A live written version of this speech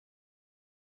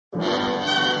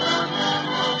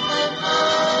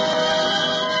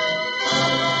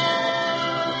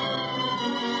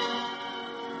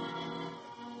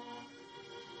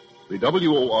The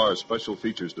WOR Special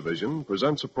Features Division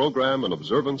presents a program in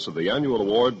observance of the annual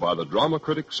award by the Drama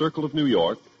Critics Circle of New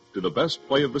York to the best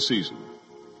play of the season.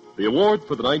 The award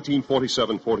for the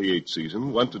 1947-48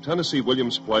 season went to Tennessee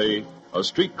Williams' play, A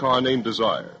Streetcar Named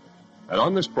Desired. And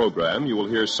on this program, you will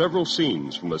hear several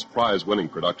scenes from this prize-winning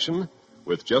production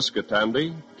with Jessica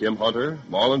Tandy, Kim Hunter,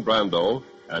 Marlon Brando,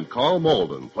 and Carl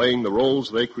Malden playing the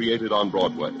roles they created on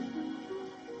Broadway.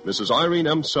 Mrs. Irene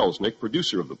M. Selznick,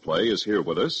 producer of the play, is here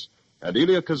with us, and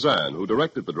Elia Kazan, who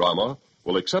directed the drama,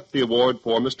 will accept the award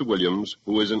for Mr. Williams,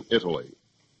 who is in Italy.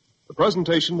 The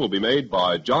presentation will be made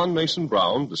by John Mason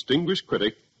Brown, distinguished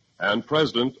critic and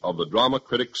president of the Drama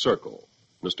Critics Circle.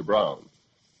 Mr. Brown.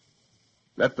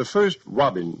 Let the first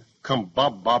robin come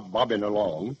bobbing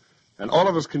along, and all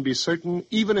of us can be certain,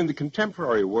 even in the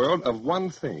contemporary world, of one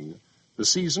thing. The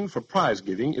season for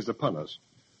prize-giving is upon us.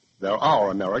 There are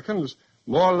Americans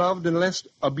more loved and less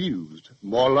abused,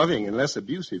 more loving and less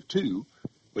abusive, too.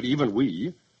 But even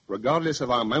we, regardless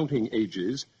of our mounting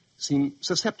ages, seem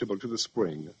susceptible to the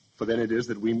spring. For then it is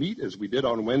that we meet, as we did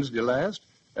on Wednesday last,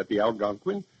 at the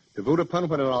Algonquin, to vote upon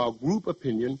what in our group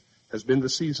opinion has been the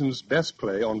season's best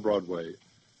play on Broadway.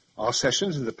 Our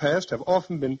sessions in the past have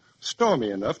often been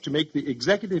stormy enough to make the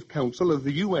Executive Council of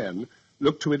the UN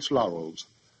look to its laurels.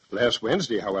 Last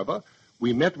Wednesday, however,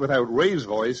 we met without raised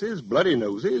voices, bloody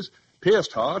noses,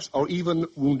 pierced hearts, or even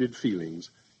wounded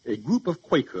feelings. A group of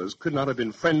Quakers could not have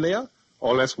been friendlier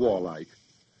or less warlike.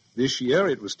 This year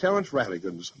it was Terence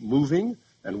Rattigan's moving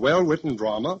and well-written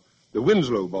drama, The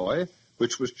Winslow Boy,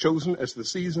 which was chosen as the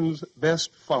season's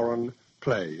best foreign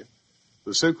play.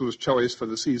 The Circle's choice for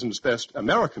the season's best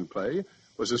American play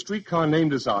was A Streetcar Named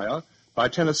Desired by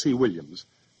Tennessee Williams.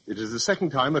 It is the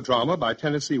second time a drama by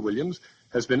Tennessee Williams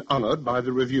has been honored by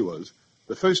the reviewers,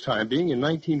 the first time being in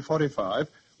 1945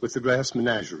 with The Glass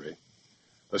Menagerie.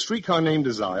 A Streetcar Named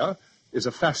Desire is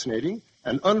a fascinating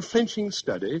and unflinching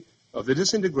study of the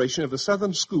disintegration of a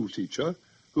Southern school teacher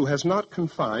who has not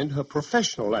confined her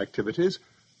professional activities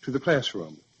to the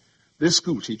classroom. This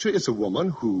school teacher is a woman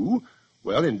who,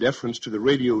 well, in deference to the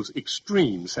radio's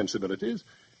extreme sensibilities,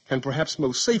 can perhaps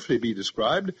most safely be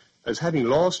described as having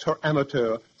lost her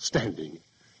amateur standing.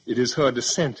 It is her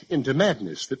descent into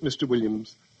madness that Mr.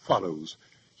 Williams follows.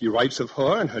 He writes of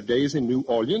her and her days in New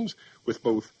Orleans with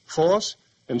both force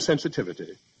and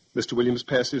sensitivity. Mr. Williams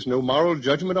passes no moral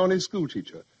judgment on his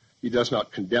schoolteacher. He does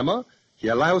not condemn her. He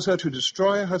allows her to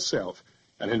destroy herself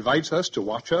and invites us to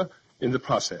watch her in the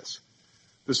process.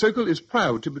 The Circle is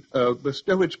proud to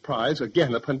bestow its prize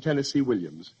again upon Tennessee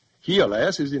Williams. He,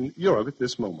 alas, is in Europe at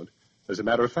this moment. As a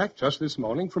matter of fact, just this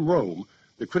morning from Rome,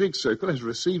 the Critics Circle has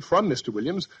received from Mr.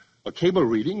 Williams a cable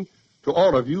reading: to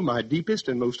all of you, my deepest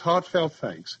and most heartfelt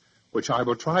thanks, which I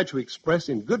will try to express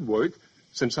in good work,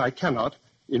 since I cannot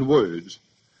in words.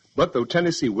 But though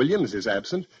Tennessee Williams is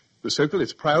absent, the Circle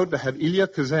is proud to have Elia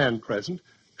Kazan present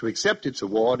to accept its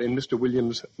award in Mr.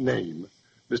 Williams' name.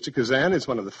 Mr. Kazan is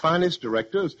one of the finest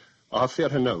directors our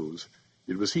theater knows.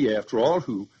 It was he, after all,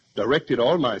 who directed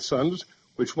All My Sons,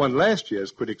 which won last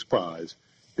year's Critics' Prize.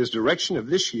 His direction of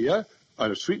this year,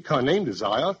 on A Streetcar Named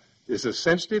Desire, is as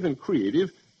sensitive and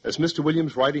creative as Mr.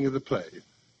 Williams' writing of the play.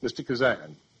 Mr.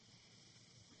 Kazan.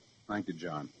 Thank you,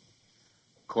 John.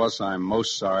 Of course, I'm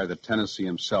most sorry that Tennessee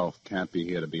himself can't be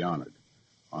here to be honored.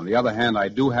 On the other hand, I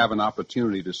do have an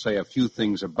opportunity to say a few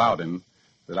things about him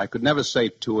that I could never say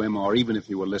to him, or even if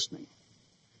he were listening.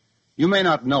 You may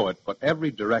not know it, but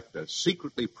every director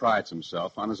secretly prides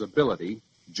himself on his ability,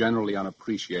 generally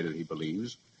unappreciated, he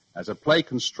believes, as a play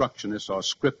constructionist or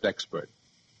script expert.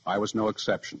 I was no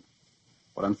exception.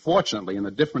 But unfortunately, in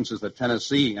the differences that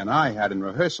Tennessee and I had in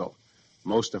rehearsal,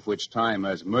 most of which time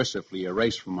has mercifully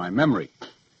erased from my memory,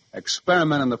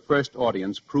 experiment in the first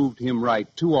audience proved him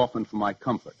right too often for my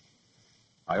comfort.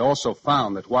 I also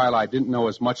found that while I didn't know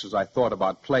as much as I thought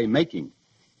about play making,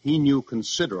 he knew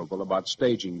considerable about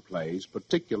staging plays,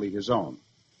 particularly his own.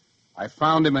 I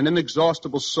found him an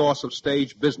inexhaustible source of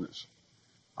stage business.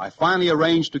 I finally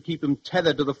arranged to keep him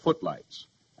tethered to the footlights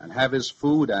and have his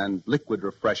food and liquid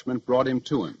refreshment brought him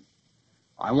to him.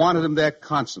 I wanted him there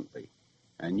constantly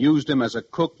and used him as a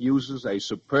cook uses a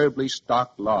superbly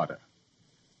stocked larder.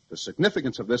 The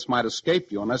significance of this might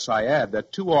escape you unless I add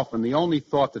that too often the only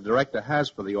thought the director has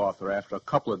for the author after a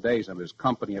couple of days of his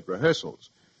company at rehearsals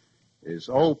is,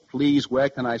 oh, please, where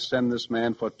can I send this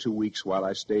man for 2 weeks while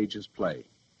I stage his play?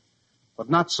 But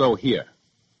not so here.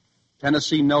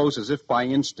 Tennessee knows as if by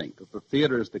instinct that the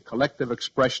theater is the collective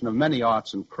expression of many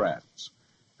arts and crafts,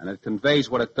 and it conveys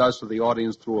what it does to the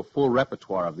audience through a full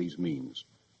repertoire of these means.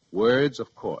 Words,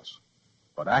 of course,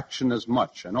 but action as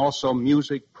much, and also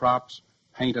music, props,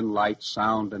 paint and light,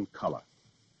 sound and color.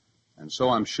 And so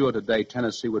I'm sure today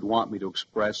Tennessee would want me to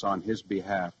express on his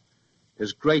behalf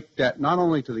his great debt not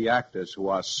only to the actors who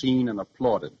are seen and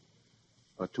applauded,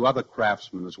 but to other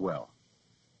craftsmen as well.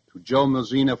 To Joe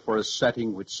Messina for his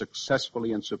setting, which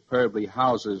successfully and superbly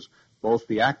houses both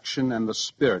the action and the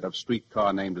spirit of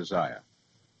Streetcar Named Desire.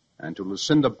 And to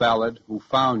Lucinda Ballard, who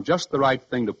found just the right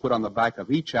thing to put on the back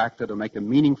of each actor to make him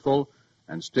meaningful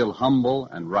and still humble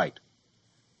and right.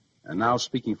 And now,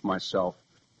 speaking for myself,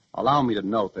 allow me to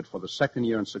note that for the second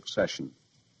year in succession,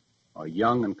 a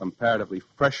young and comparatively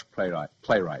fresh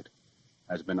playwright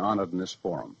has been honored in this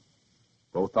forum.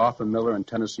 Both Arthur Miller and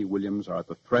Tennessee Williams are at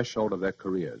the threshold of their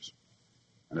careers.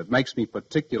 And it makes me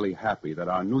particularly happy that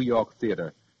our New York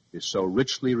theater is so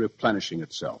richly replenishing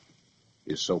itself,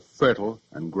 is so fertile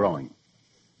and growing.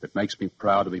 It makes me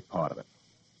proud to be part of it.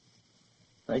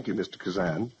 Thank you, Mr.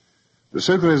 Kazan. The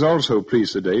Circle is also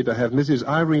pleased today to have Mrs.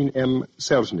 Irene M.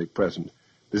 Selznick present.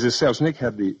 Mrs. Selznick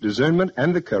had the discernment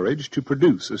and the courage to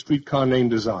produce A Streetcar Named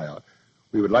Desire.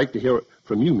 We would like to hear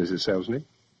from you, Mrs. Selznick.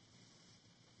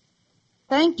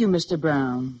 Thank you, Mr.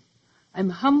 Brown. I'm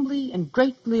humbly and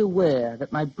gratefully aware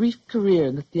that my brief career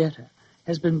in the theater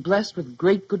has been blessed with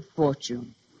great good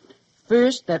fortune.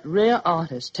 First, that rare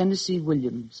artist, Tennessee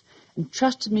Williams,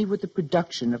 entrusted me with the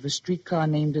production of A Streetcar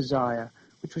Named Desire,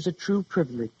 which was a true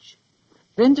privilege.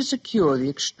 Then to secure the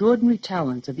extraordinary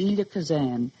talents of Elia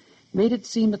Kazan made it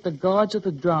seem that the gods of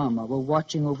the drama were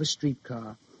watching over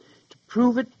Streetcar. To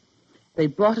prove it, they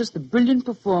brought us the brilliant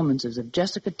performances of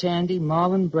Jessica Tandy,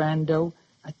 Marlon Brando,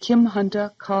 Kim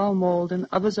Hunter, Carl Malden,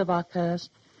 others of our cast,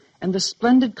 and the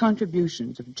splendid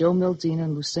contributions of Joe Messina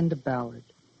and Lucinda Ballard.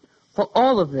 For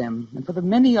all of them, and for the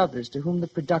many others to whom the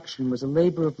production was a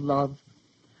labor of love,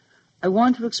 I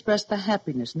want to express the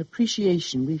happiness and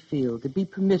appreciation we feel to be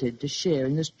permitted to share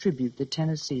in this tribute to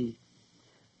Tennessee.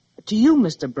 To you,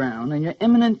 Mr. Brown, and your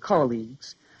eminent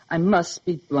colleagues, I must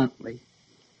speak bluntly.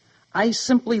 I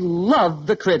simply love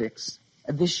the critics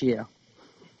this year.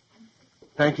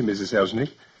 Thank you, Mrs.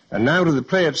 Selznick. And now to the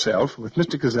play itself, with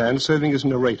Mr. Kazan serving as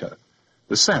narrator.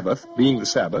 The Sabbath being the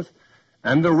Sabbath,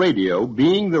 and the radio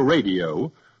being the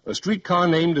radio, A Streetcar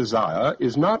Named Desire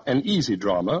is not an easy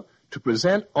drama to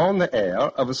present on the air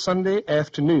of a Sunday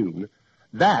afternoon.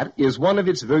 That is one of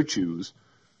its virtues.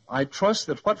 I trust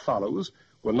that what follows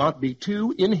will not be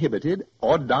too inhibited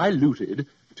or diluted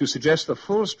to suggest the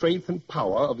full strength and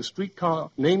power of A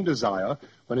Streetcar Named Desire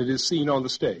when it is seen on the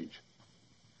stage.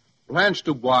 Blanche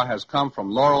Dubois has come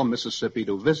from Laurel, Mississippi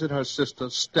to visit her sister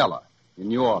Stella in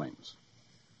New Orleans.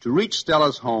 To reach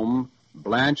Stella's home,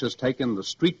 Blanche has taken the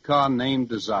streetcar named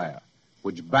Desire,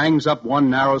 which bangs up one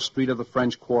narrow street of the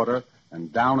French Quarter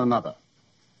and down another.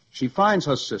 She finds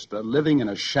her sister living in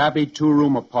a shabby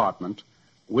two-room apartment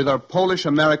with her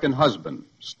Polish-American husband,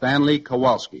 Stanley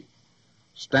Kowalski.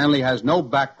 Stanley has no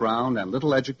background and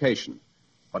little education,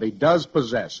 but he does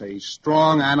possess a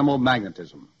strong animal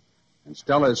magnetism. And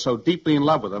Stella is so deeply in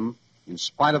love with him in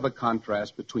spite of the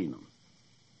contrast between them.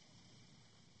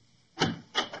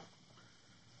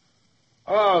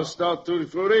 Oh, Stout Tutti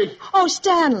Frutti. Oh,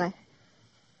 Stanley.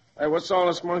 Hey, what's all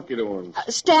this monkey doing?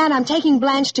 Stan, I'm taking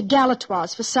Blanche to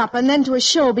Galatoire's for supper and then to a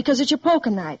show because it's your poker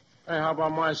night. Hey, how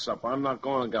about my supper? I'm not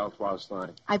going to Galatoire's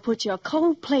tonight. I put your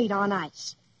cold plate on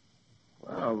ice.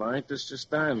 Well, ain't this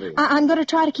just dandy? I'm going to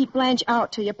try to keep Blanche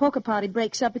out till your poker party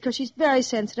breaks up because she's very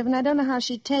sensitive and I don't know how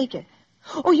she'd take it.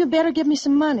 Oh, you better give me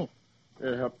some money.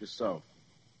 Here, help yourself.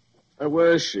 Hey,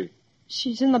 where is she?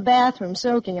 She's in the bathroom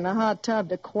soaking in a hot tub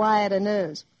to quiet her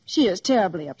nerves. She is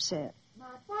terribly upset.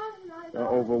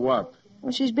 Over what?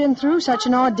 Well, she's been through such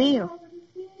an ordeal.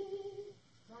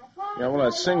 Yeah, well,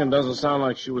 that singing doesn't sound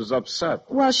like she was upset.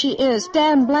 Well, she is.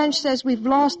 Stan, Blanche says we've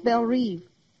lost Belle Reve.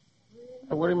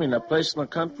 Hey, what do you mean, that place in the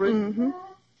country? Mm-hmm.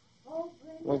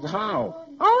 Well, how?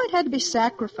 Oh, it had to be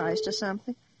sacrificed or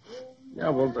something. Yeah,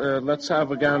 well, let's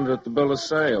have a gander at the bill of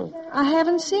sale. I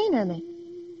haven't seen any.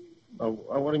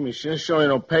 What do you mean? She didn't show you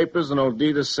no papers, no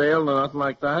deed of sale, no nothing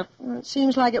like that? Well, it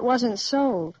seems like it wasn't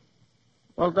sold.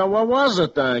 Well, then what was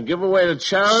it then? Give away to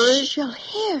charity? She'll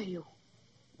hear you.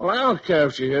 Well, I don't care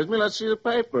if she hears me. Let's see the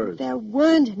papers. There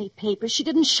weren't any papers. She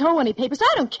didn't show any papers.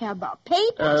 I don't care about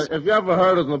papers. Have you ever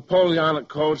heard of the Napoleonic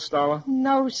Code, Stella?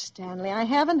 No, Stanley. I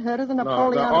haven't heard of the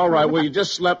Napoleonic Code. All right, will you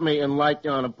just let me enlighten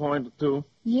you on a point or two?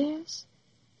 Yes?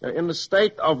 In the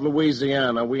state of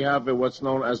Louisiana, we have what's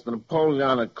known as the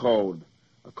Napoleonic Code,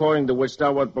 according to which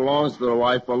that what belongs to the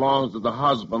wife belongs to the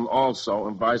husband also,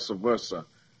 and vice versa.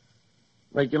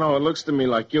 Like, it looks to me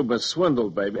like you've been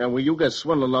swindled, baby. And when you get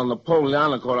swindled on the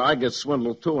Napoleonic order, I get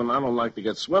swindled, too, and I don't like to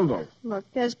get swindled. Look,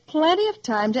 there's plenty of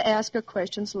time to ask her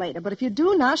questions later, but if you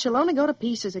do now, she'll only go to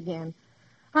pieces again.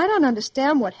 I don't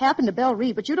understand what happened to Belle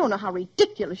Reed, but you don't know how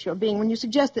ridiculous you're being when you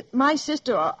suggest that my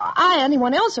sister or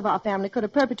anyone else of our family could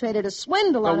have perpetrated a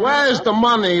swindle on her. Where's the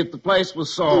money if the place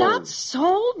was sold? Not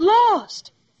sold,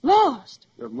 lost. Lost.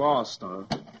 You're lost, huh?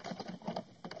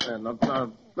 Yeah,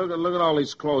 now, look at all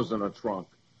these clothes in her trunk.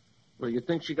 Well, you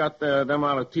think she got them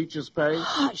out of teacher's pay?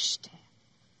 Hush, Stan.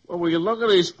 Well, will you look at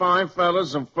these fine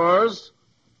feathers and furs?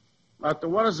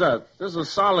 What is that? This is a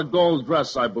solid gold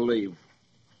dress, I believe.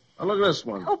 Now, look at this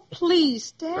one. Oh, please,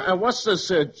 Stan. And what's this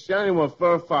here? Genuine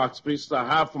fur fox pieces a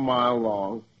half a mile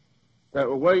long.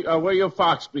 Where are your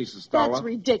fox pieces, Stella? That's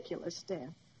ridiculous,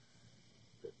 Stan.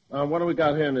 What do we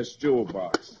got here in this jewel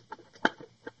box?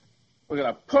 Look at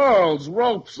that. Pearls,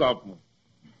 ropes up them.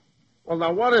 Well,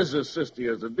 now, what is this,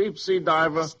 sister? Is it a deep-sea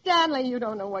diver? Stanley, you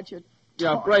don't know what you're Yeah,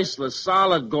 talking. bracelets,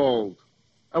 solid gold.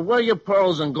 Where are your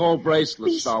pearls and gold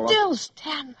bracelets, Be Stella? still,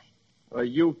 Stanley. Are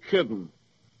you kidding?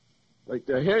 Like,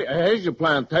 here's your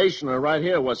plantation, and right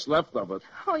here, what's left of it.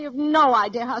 Oh, you've no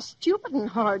idea how stupid and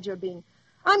hard you're being.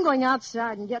 I'm going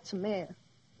outside and get some air.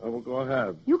 Oh, well, go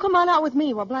ahead. You come on out with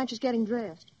me while Blanche is getting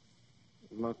dressed.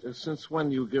 Look, since when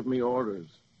do you give me orders?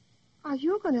 Are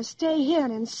you going to stay here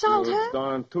and insult You're her?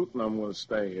 darn tootin' I'm going to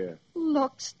stay here.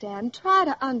 Look, Stan, try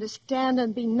to understand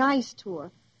and be nice to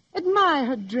her. Admire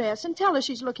her dress and tell her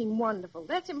she's looking wonderful.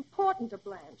 That's important to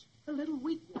Blanche. Her little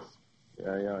weakness.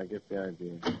 Yeah, I get the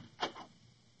idea.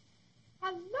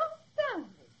 Hello, Stanley.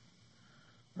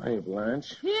 Hey,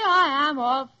 Blanche. Here I am,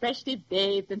 all freshly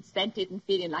bathed and scented and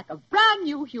feeling like a brand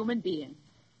new human being.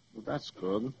 Well, that's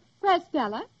good. Where's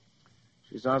Stella?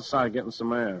 She's outside getting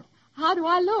some air. How do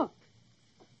I look?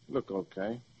 Look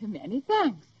okay. Many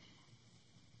thanks.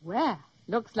 Well,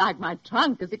 looks like my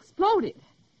trunk has exploded.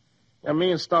 Yeah,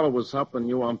 me and Stella was helping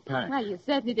you unpack. Well, you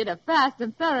certainly did a fast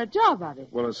and thorough job of it.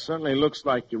 Well, it certainly looks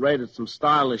like you raided some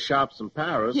stylish shops in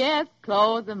Paris. Yes,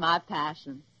 clothes are my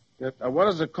passion. What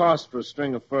does it cost for a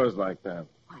string of furs like that?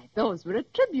 Why, those were a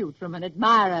tribute from an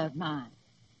admirer of mine.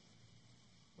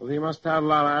 Well, he must have a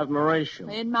lot of admiration.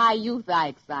 In my youth, I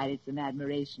excited some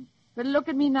admiration. But look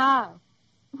at me now.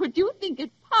 Would you think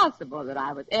it possible that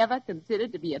I was ever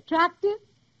considered to be attractive?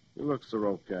 Your looks are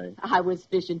okay. I was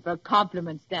fishing for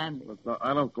compliments, Stanley. But no,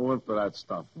 I don't go in for that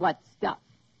stuff. What stuff?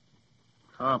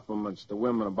 Compliments to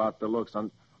women about their looks.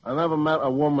 I never met a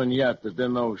woman yet that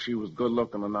didn't know if she was good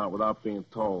looking or not without being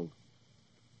told.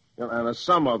 And there's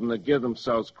some of them that give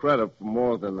themselves credit for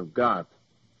more than they've got.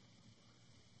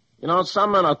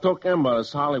 Some men are took in by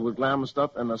this Hollywood glamour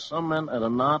stuff, and there's some men that are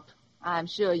not. I'm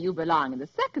sure you belong in the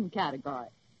second category.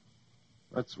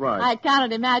 That's right. I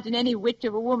cannot imagine any witch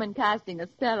of a woman casting a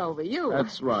spell over you.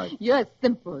 That's right. You're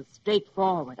simple,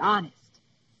 straightforward, honest.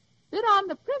 Bit on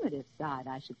the primitive side,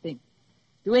 I should think.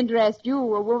 To interest you,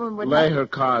 a woman would Lay her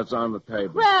cards on the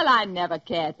table. Well, I never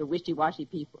cared for wishy-washy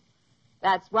people.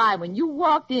 That's why when you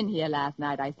walked in here last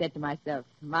night, I said to myself,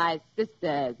 my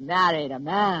sister's married a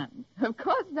man. Of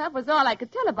course, that was all I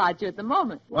could tell about you at the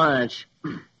moment. Blanche,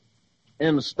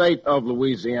 in the state of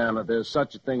Louisiana, there's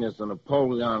such a thing as the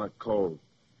Napoleonic Code.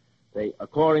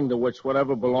 According to which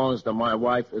whatever belongs to my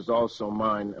wife is also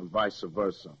mine and vice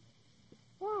versa.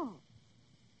 Oh,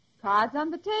 cards on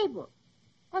the table.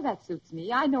 Well, that suits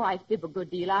me. I know I fib a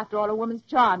good deal. After all, a woman's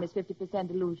charm is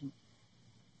 50% illusion.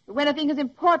 But when a thing is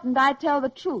important, I tell the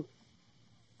truth.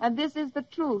 And this is the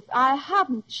truth. I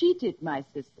haven't cheated my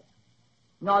sister.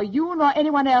 Nor you, nor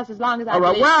anyone else, as long as I All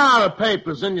right, live. where are the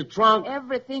papers? In your trunk?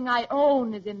 Everything I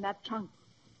own is in that trunk.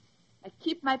 I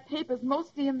keep my papers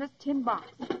mostly in this tin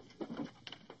box.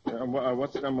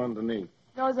 What's them underneath?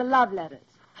 Those are love letters.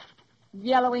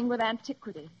 Yellowing with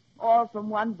antiquity. All from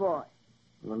one boy.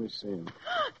 Let me see them.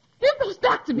 Give those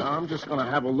back to me. No, I'm just going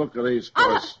to have a look at these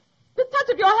Anna, first. the touch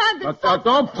of your hand is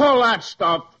Don't pull that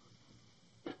stuff.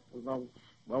 Well,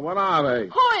 what are they?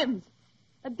 poems.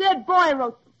 A dead boy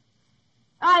wrote them.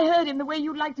 I heard him the way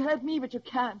you'd like to hurt me, but you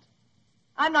can't.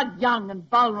 I'm not young and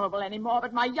vulnerable anymore,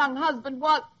 but my young husband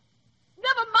was.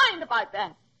 Never mind about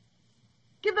that.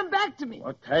 Give them back to me.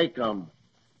 Well, take them.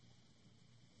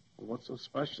 What's so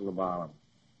special about them?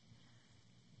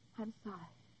 I'm sorry.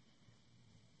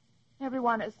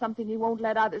 Everyone has something he won't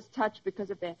let others touch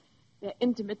because of their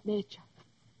intimate nature.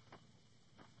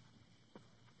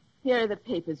 Here are the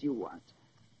papers you want.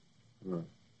 Who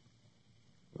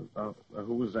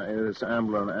was that? It's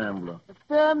Ambler and Ambler. The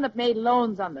firm that made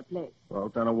loans on the place. Well,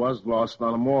 then it was lost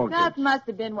on a mortgage. That must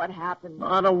have been what happened.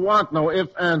 I don't want no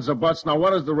ifs, ands, or buts. Now,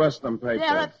 what is the rest of them papers?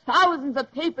 There are thousands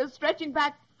of papers stretching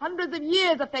back hundreds of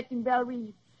years affecting Belle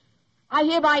Reeve. I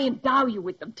hereby endow you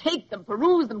with them, take them,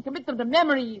 peruse them, commit them to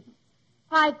memories.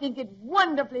 I think it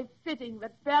wonderfully fitting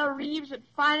that Belle Reeve should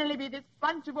finally be this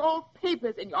bunch of old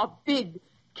papers in your big,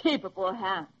 capable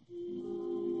hands.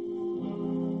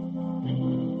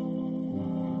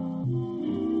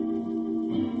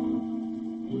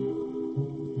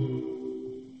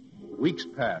 Weeks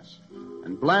pass,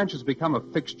 and Blanche has become a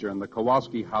fixture in the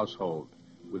Kowalski household,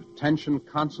 with tension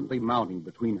constantly mounting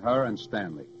between her and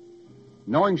Stanley.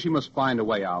 Knowing she must find a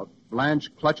way out,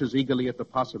 Blanche clutches eagerly at the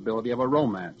possibility of a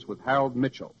romance with Harold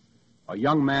Mitchell, a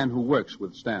young man who works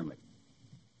with Stanley.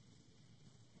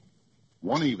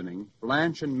 One evening,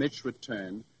 Blanche and Mitch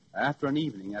return after an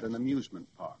evening at an amusement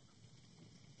park.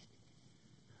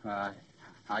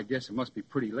 I guess it must be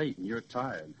pretty late and you're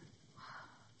tired.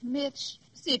 Mitch,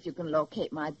 see if you can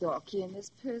locate my door key in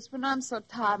this purse. When I'm so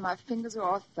tired, my fingers are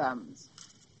all thumbs.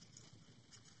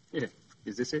 Here,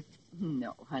 is this it?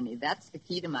 No, honey, that's the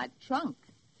key to my trunk,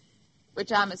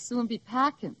 which I must soon be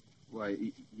packing. Why,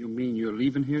 you mean you're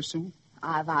leaving here soon?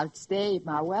 I've outstayed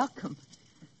my welcome.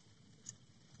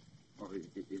 Oh,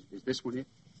 is this one it?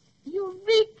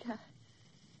 Eureka!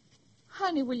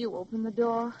 Honey, will you open the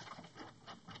door?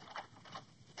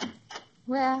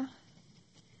 Well,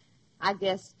 I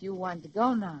guess you want to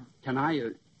go now. Can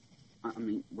I,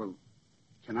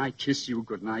 can I kiss you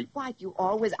goodnight? Why do you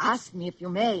always ask me if you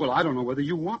may? Well, I don't know whether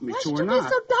you want me Why to should or you not. be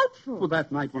so doubtful? Well,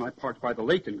 that night when I parked by the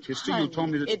lake and kissed you, Honey, you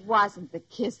told me that... It wasn't the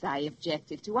kiss I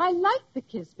objected to. I liked the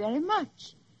kiss very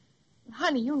much.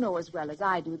 Honey, you know as well as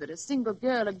I do that a single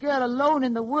girl, a girl alone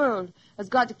in the world, has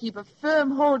got to keep a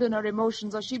firm hold on her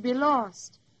emotions or she'd be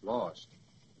lost. Lost?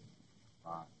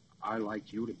 I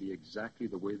like you to be exactly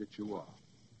the way that you are.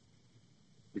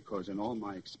 Because in all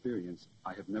my experience,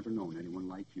 I have never known anyone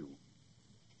like you.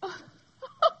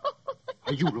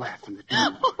 Are you laughing at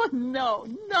me? Oh,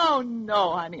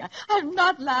 no, honey. I'm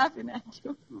not laughing at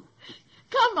you.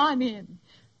 Come on in.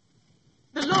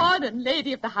 The Lord and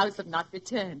Lady of the house have not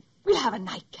returned. We'll have a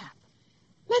nightcap.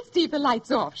 Let's leave the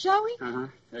lights off, shall we? Uh-huh.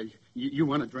 You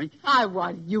want a drink? I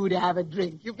want you to have a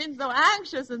drink. You've been so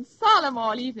anxious and solemn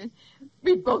all evening.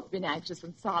 We've both been anxious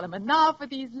and solemn. And now for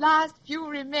these last few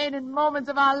remaining moments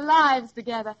of our lives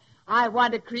together, I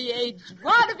want to create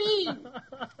joie de vivre.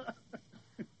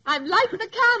 I'm lighting a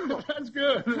candle. That's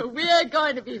good. We're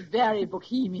going to be very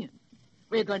bohemian.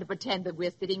 We're going to pretend that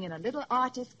we're sitting in a little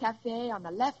artist cafe on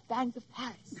the left bank of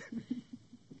Paris.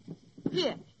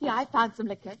 Here, I found some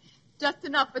liquor. Just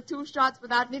enough for 2 shots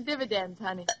without any dividends,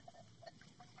 honey.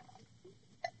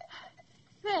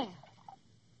 There.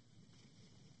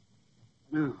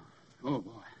 Oh,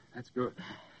 boy, that's good.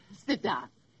 Sit down.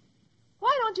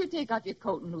 Why don't you take off your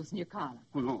coat and loosen your collar?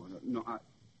 Oh, no,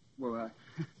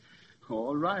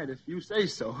 all right, if you say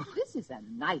so. This is a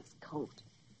nice coat.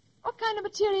 What kind of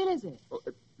material is it? Oh,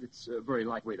 it's very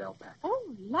lightweight alpaca.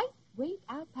 Oh, lightweight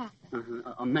alpaca.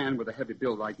 Uh-huh. A man with a heavy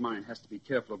build like mine has to be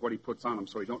careful of what he puts on him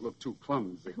so he don't look too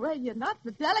clumsy. Well, you're not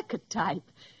the delicate type.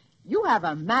 You have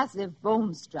a massive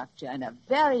bone structure and a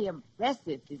very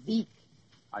impressive physique.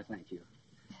 I thank you.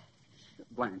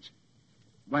 Blanche,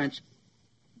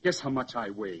 guess how much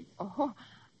I weigh? Oh,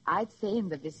 I'd say in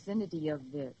the vicinity of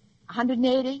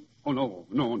 180. Oh,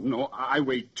 no. I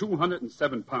weigh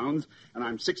 207 pounds, and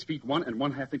I'm 6 feet 1 and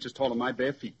 1/2 inches tall on my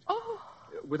bare feet. Oh.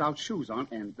 Without shoes on,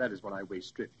 and that is what I weigh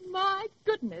stripped. My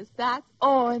goodness, that's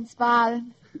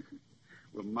awe-inspiring.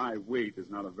 Well, my weight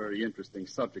is not a very interesting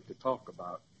subject to talk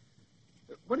about.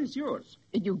 What is yours?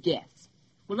 You guess.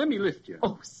 Well, let me lift you.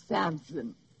 Oh,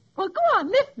 Samson. Well, go on,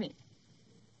 lift me.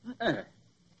 Hey.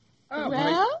 Oh,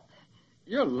 Well?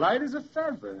 You're light as a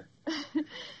feather.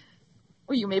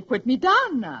 Well, you may put me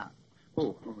down now.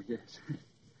 Oh, yes.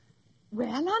 Well,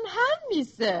 unhand me,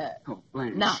 sir. Oh,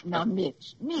 Blanche. Now,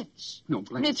 Mitch. No,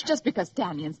 Blanche. Mitch, just because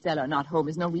Stanley and Stella are not home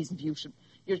is no reason for you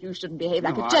shouldn't behave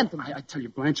like a gentleman. I tell you,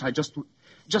 Blanche,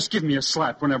 just give me a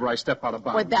slap whenever I step out of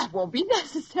bounds. Well, that won't be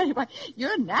necessary. Why,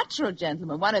 you're a natural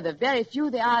gentleman, one of the very few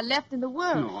there are left in the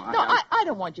world. No, I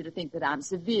don't want you to think that I'm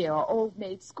severe or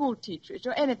old-maid school-teacherish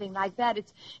or anything like that.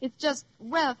 It's just,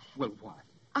 well... Well, what?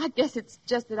 I guess it's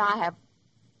just that I have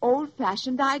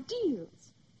old-fashioned ideals.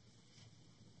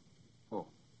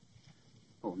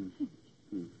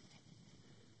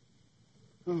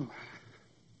 Oh.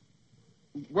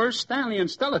 Where's Stanley and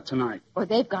Stella tonight? Well,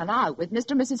 they've gone out with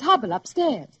Mr. and Mrs. Hubble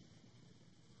upstairs.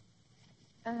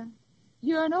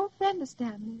 You're an old friend of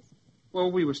Stanley's.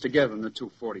 Well, we was together in the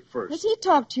 241st. Has he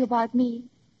talked to you about me?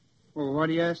 Well, why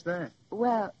do you ask that?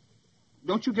 Well...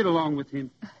 Don't you get along with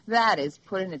him? That is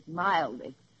putting it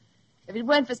mildly. If it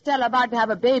weren't for Stella about to have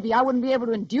a baby, I wouldn't be able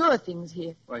to endure things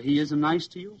here. Well, he isn't nice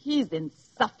to you? He's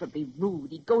insufferably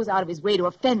rude. He goes out of his way to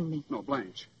offend me. No,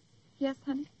 Blanche. Yes,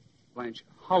 honey? Blanche,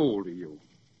 how old are you?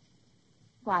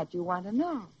 Why do you want to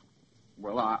know?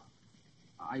 Well,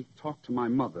 I talked to my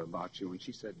mother about you, and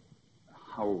she said,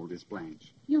 how old is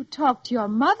Blanche? You talked to your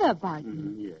mother about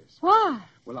me? Yes. Why?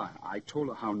 Well, I told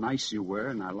her how nice you were,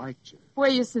 and I liked you. Were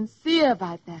you sincere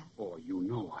about that? Oh, you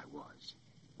know I was.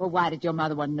 Well, why did your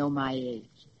mother want to know my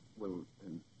age? Well,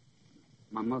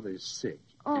 my mother is sick.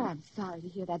 Oh, and, I'm sorry to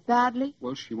hear that. Badly?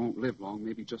 Well, she won't live long,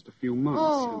 maybe just a few months.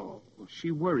 Oh. And, well, she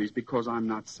worries because I'm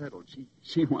not settled.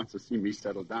 She wants to see me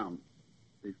settle down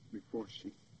before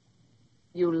she...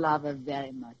 You love her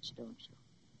very much, don't you?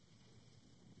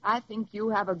 I think you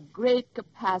have a great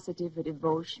capacity for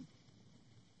devotion.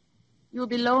 You'll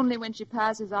be lonely when she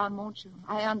passes on, won't you?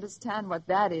 I understand what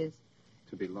that is.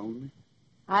 To be lonely?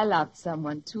 I loved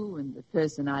someone, too, and the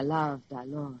person I loved, I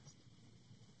lost.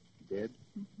 Dead?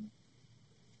 Mm-hmm.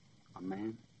 A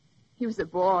man? He was a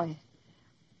boy.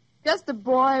 Just a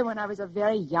boy when I was a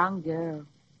very young girl.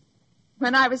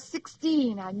 When I was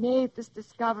 16, I made this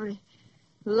discovery.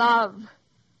 Love.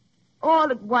 All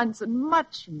at once and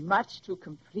much, much too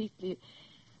completely.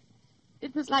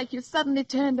 It was like you suddenly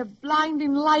turned a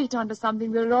blinding light onto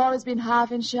something that had always been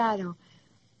half in shadow.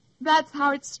 That's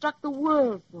how it struck the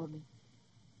world for me.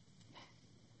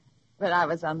 But I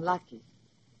was unlucky.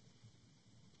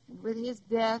 And with his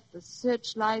death, the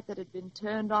searchlight that had been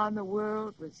turned on the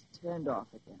world was turned off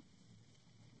again.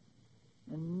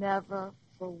 And never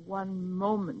for one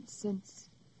moment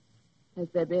since has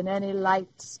there been any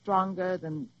light stronger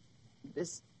than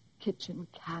this kitchen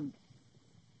candle.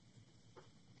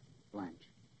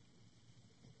 Blanche,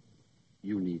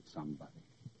 you need somebody.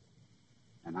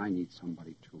 And I need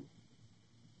somebody, too.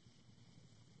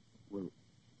 Well,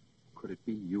 could it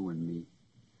be you and me?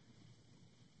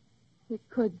 It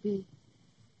could be.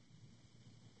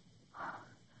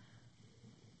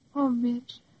 Oh,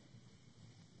 Mitch.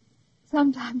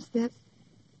 Sometimes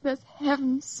there's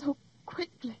heaven so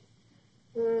quickly.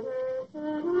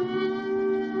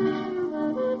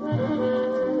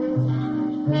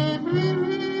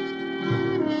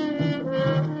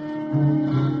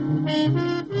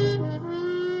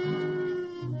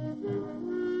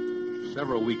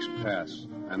 Several weeks pass,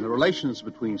 and the relations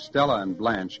between Stella and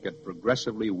Blanche get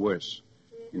progressively worse,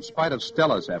 in spite of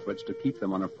Stella's efforts to keep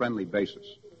them on a friendly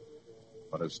basis.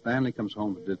 But as Stanley comes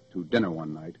home to dinner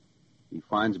one night, he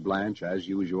finds Blanche, as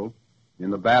usual, in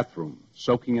the bathroom,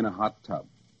 soaking in a hot tub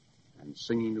and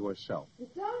singing to herself.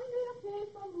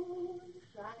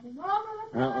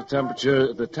 Well,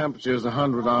 the temperature is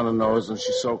 100 on her nose, and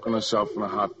she's soaking herself in a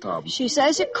hot tub. She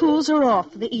says it cools her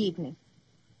off for the evening.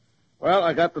 Well,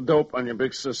 I got the dope on your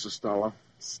big sister, Stella.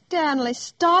 Stanley,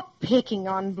 stop picking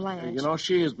on Blanche. You know,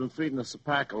 she has been feeding us a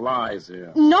pack of lies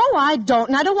here. No, I don't,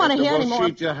 and I don't want to hear any more.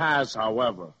 She just has,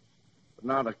 however. But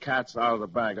now the cat's out of the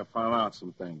bag, I found out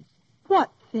some things.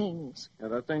 What things? Yeah,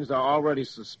 the things I already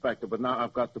suspected, but now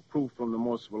I've got the proof from the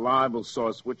most reliable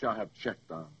source, which I have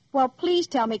checked on. Well, please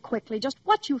tell me quickly just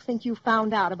what you think you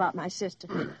found out about my sister.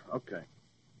 Okay.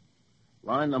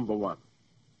 Line number 1.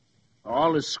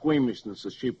 All this squeamishness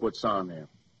that she puts on there.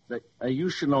 You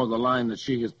should know the line that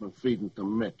she has been feeding to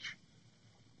Mitch.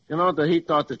 You know that he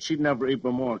thought that she'd never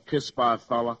even more kissed by a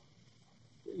fella?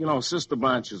 You know, Sister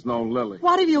Blanche is no Lily.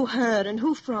 What have you heard, and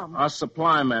who from? Our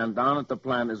supply man down at the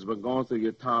plant has been going through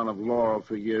your town of Laurel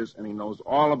for years, and he knows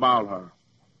all about her.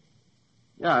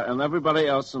 Yeah, and everybody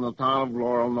else in the town of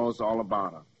Laurel knows all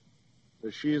about her.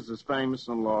 That she is as famous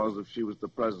in Laurel as if she was the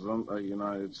President of the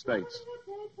United States.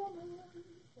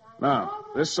 Now,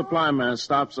 this supply man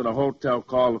stops at a hotel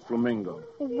called the Flamingo.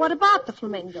 What about the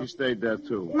Flamingo? She stayed there,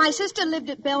 too. My sister lived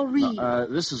at Belle Reeve.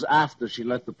 This is after she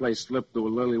let the place slip through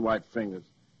her lily white fingers.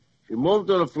 She moved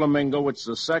to the Flamingo, which is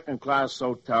a second-class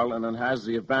hotel, and it has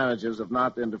the advantages of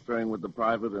not interfering with the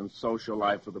private and social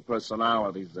life of the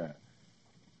personalities there.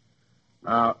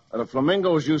 Now, the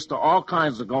Flamingo is used to all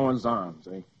kinds of goings-on,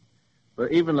 see?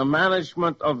 But even the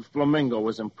management of the Flamingo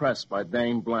was impressed by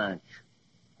Dame Blanche.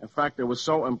 In fact, they were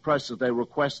so impressed that they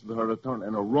requested her to turn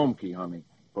in a room key, honey,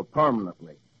 for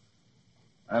permanently.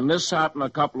 And this happened a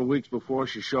couple of weeks before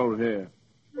she showed here.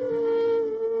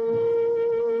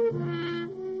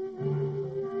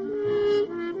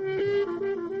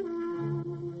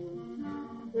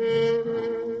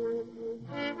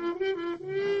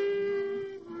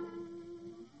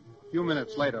 A few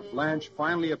minutes later, Blanche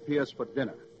finally appears for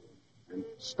dinner, and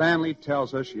Stanley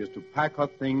tells her she is to pack her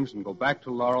things and go back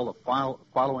to Laurel the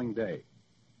following day.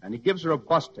 And he gives her a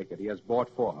bus ticket he has bought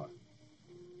for her.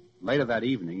 Later that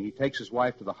evening, he takes his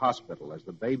wife to the hospital as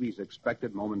the baby is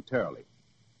expected momentarily.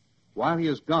 While he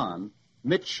is gone,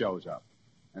 Mitch shows up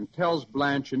and tells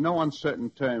Blanche in no uncertain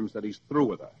terms that he's through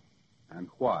with her, and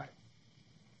why.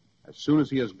 As soon as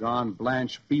he is gone,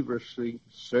 Blanche feverishly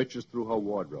searches through her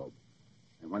wardrobe.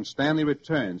 And when Stanley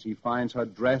returns, he finds her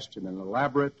dressed in an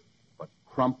elaborate but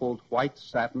crumpled white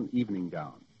satin evening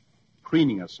gown,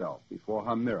 preening herself before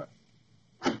her mirror.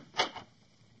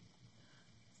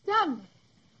 Stanley,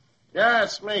 Yeah,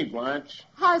 it's me, Blanche.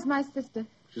 how's my sister?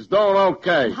 She's doing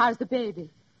okay. And how's the baby?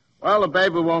 Well, the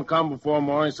baby won't come before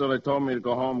morning, so they told me to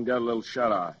go home and get a little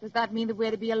shut-eye. Does that mean that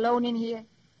we're to be alone in here?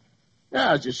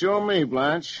 Yeah, it's just you and me,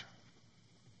 Blanche.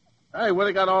 Hey, what do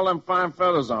you got all them fine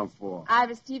feathers on for? I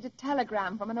received a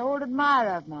telegram from an old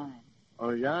admirer of mine.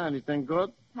 Oh, yeah? Anything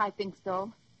good? I think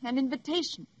so. An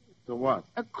invitation. To what?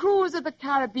 A cruise of the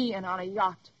Caribbean on a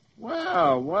yacht.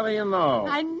 Well, what do you know?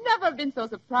 I never been so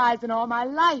surprised in all my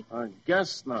life. I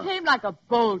guess not. Came like a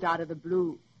bolt out of the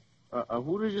blue.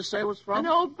 Who did you say it was from? An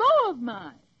old beau of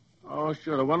mine. Oh,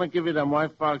 sure. The one that give you them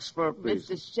white fox fur pieces.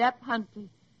 Mr. Shep Huntley.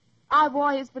 I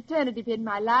wore his fraternity pin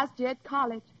my last year at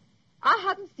college. I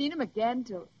hadn't seen him again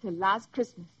till last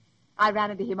Christmas. I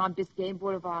ran into him on Biscayne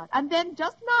Boulevard. And then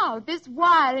just now, this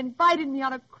wire invited me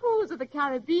on a cruise of the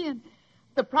Caribbean.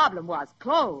 The problem was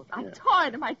clothes. I tore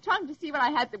into my trunk to see what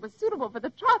I had that was suitable for the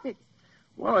tropics.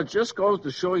 Well, it just goes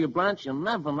to show you, Blanche, you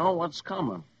never know what's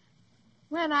coming.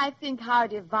 When I think how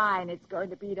divine it's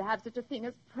going to be to have such a thing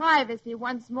as privacy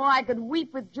once more, I could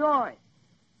weep with joy.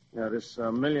 Yeah, this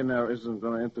millionaire isn't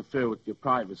going to interfere with your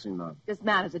privacy none. This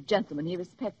man is a gentleman. He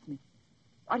respects me.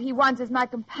 What he wants is my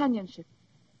companionship.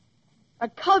 A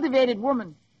cultivated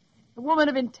woman. A woman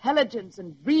of intelligence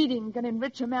and breeding can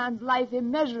enrich a man's life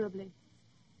immeasurably.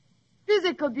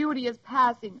 Physical beauty is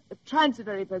passing, a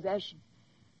transitory possession.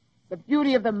 The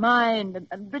beauty of the mind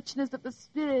and richness of the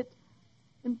spirit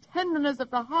and tenderness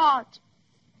of the heart.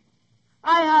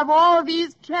 I have all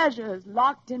these treasures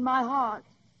locked in my heart.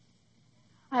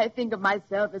 I think of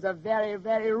myself as a very,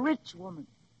 very rich woman.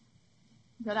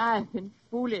 But I have been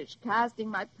foolish, casting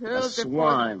my pearls before...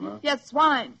 Swine, huh? Yes,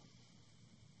 swine.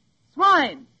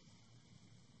 Swine.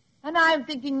 And I'm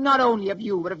thinking not only of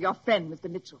you, but of your friend, Mr.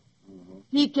 Mitchell. Mm-hmm.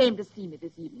 He came to see me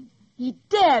this evening. He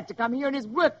dared to come here in his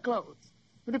work clothes.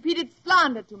 He repeated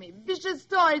slander to me, vicious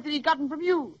stories that he'd gotten from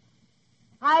you.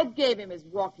 I gave him his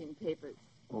walking papers.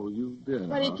 Oh, you did,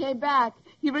 When he came back,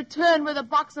 he returned with a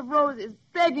box of roses,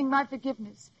 begging my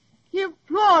forgiveness. He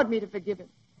implored me to forgive him.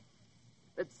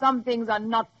 But some things are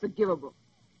not forgivable.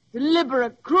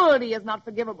 Deliberate cruelty is not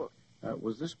forgivable.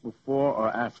 Was this before or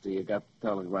after you got the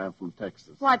telegram from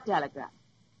Texas? What telegram?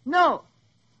 No,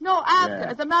 after.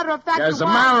 Yeah. As a matter of fact, As a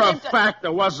matter of fact,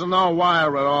 there wasn't no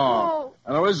wire at all. No.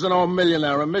 And there isn't no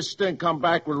millionaire. And Miss Sting come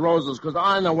back with roses because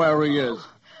I know where he is.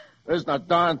 There's not a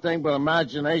darn thing but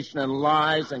imagination and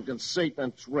lies and conceit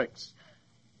and tricks.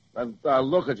 And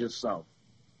look at yourself.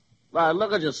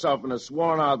 Look at yourself in a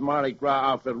sworn-out Mardi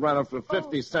Gras outfit rented for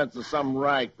 50 cents to some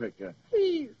rag picker.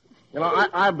 Please. You know,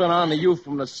 I've been on to you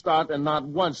from the start, and not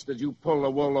once did you pull the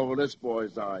wool over this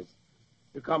boy's eyes.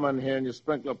 You come in here and you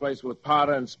sprinkle the place with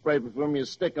powder and spray perfume. You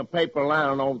stick a paper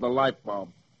lantern over the light bulb.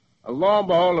 And lo and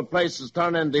behold, the place has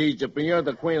turned into Egypt, and you're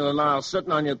the queen of the Nile,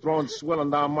 sitting on your throne, swilling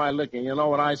down my liquor. You know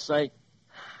what I say?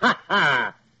 Ha,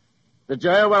 ha! Did you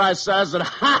hear what I said? I said,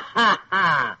 ha, ha,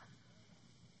 ha!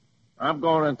 I'm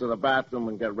going into the bathroom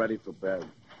and get ready for bed.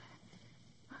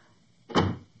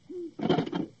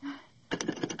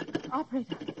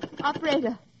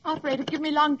 Operator, give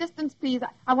me long distance, please.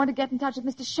 I want to get in touch with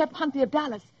Mr. Shep Huntley of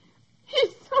Dallas.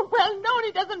 He's so well known,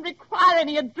 he doesn't require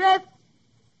any address.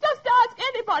 Just ask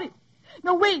anybody.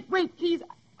 No, wait, please.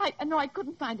 I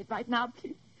couldn't find it right now.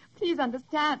 Please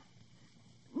understand.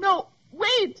 No,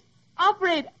 wait.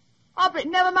 Operator,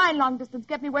 never mind long distance.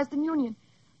 Get me Western Union.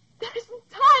 There isn't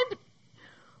time to...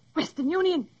 Western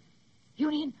Union,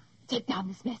 take down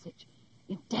this message.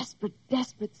 In desperate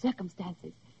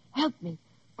circumstances, help me.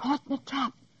 Caught in a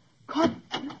trap. Stanley.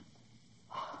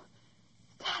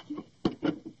 What's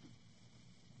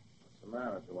the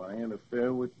matter? Do I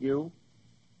interfere with you?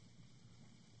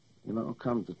 You know,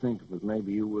 come to think of it,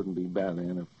 maybe you wouldn't be bad to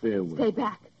interfere with. Stay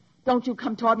back. Don't you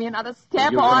come toward me another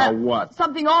step, You're gonna what?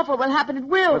 Something awful will happen. It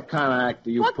will. What kind of act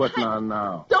are you putting on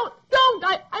now? Don't.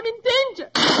 I'm in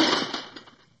danger.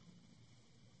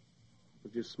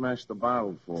 What'd you smash the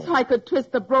bottle for? So I could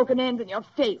twist the broken end in your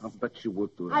face. I'll bet you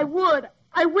would do that. I would.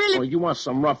 I will. Oh, you want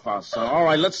some roughhouse, huh? All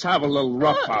right, let's have a little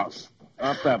roughhouse.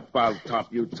 Drop that bottle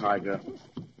top, you tiger.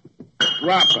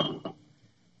 Drop it.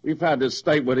 We've had this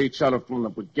state with each other from the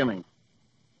beginning.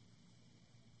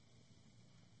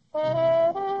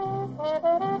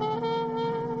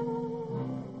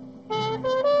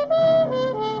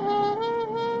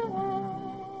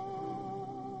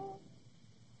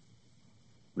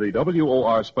 The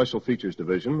WOR Special Features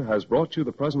Division has brought you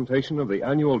the presentation of the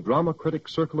annual Drama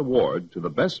Critics Circle Award to the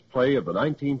best play of the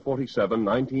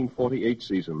 1947-1948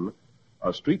 season,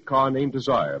 A Streetcar Named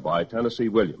Desired by Tennessee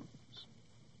Williams.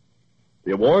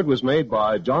 The award was made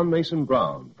by John Mason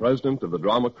Brown, president of the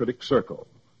Drama Critics Circle.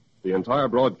 The entire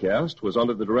broadcast was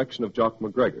under the direction of Jock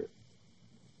McGregor.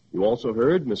 You also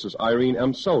heard Mrs. Irene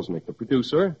M. Selznick, the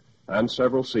producer, and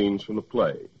several scenes from the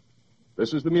play.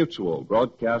 This is the Mutual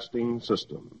Broadcasting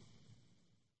System.